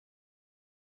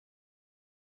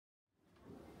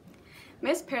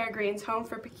Miss Peregrine's Home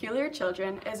for Peculiar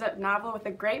Children is a novel with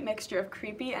a great mixture of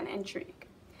creepy and intrigue.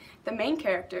 The main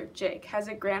character, Jake, has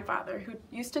a grandfather who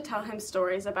used to tell him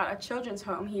stories about a children's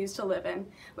home he used to live in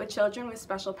with children with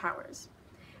special powers.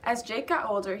 As Jake got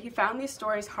older, he found these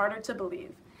stories harder to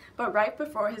believe, but right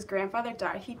before his grandfather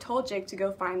died, he told Jake to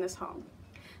go find this home.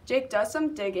 Jake does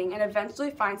some digging and eventually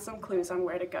finds some clues on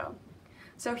where to go.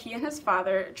 So he and his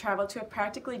father travel to a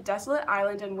practically desolate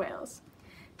island in Wales.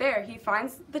 There, he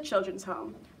finds the children's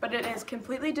home, but it is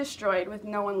completely destroyed with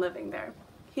no one living there.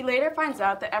 He later finds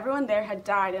out that everyone there had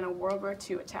died in a World War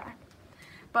II attack.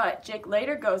 But Jake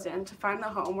later goes in to find the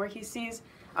home where he sees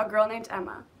a girl named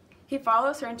Emma. He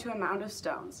follows her into a mound of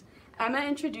stones. Emma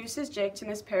introduces Jake to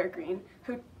Miss Peregrine,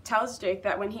 who tells Jake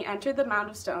that when he entered the mound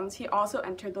of stones, he also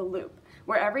entered the loop,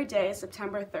 where every day is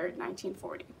September 3rd,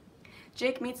 1940.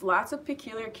 Jake meets lots of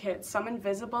peculiar kids, some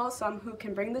invisible, some who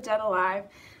can bring the dead alive,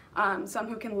 some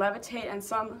who can levitate, and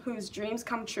some whose dreams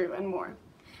come true, and more.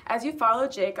 As you follow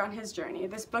Jake on his journey,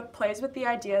 this book plays with the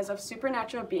ideas of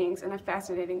supernatural beings in a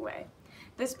fascinating way.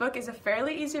 This book is a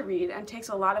fairly easy read and takes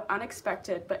a lot of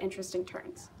unexpected but interesting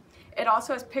turns. It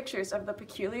also has pictures of the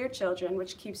peculiar children,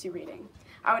 which keeps you reading.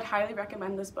 I would highly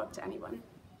recommend this book to anyone.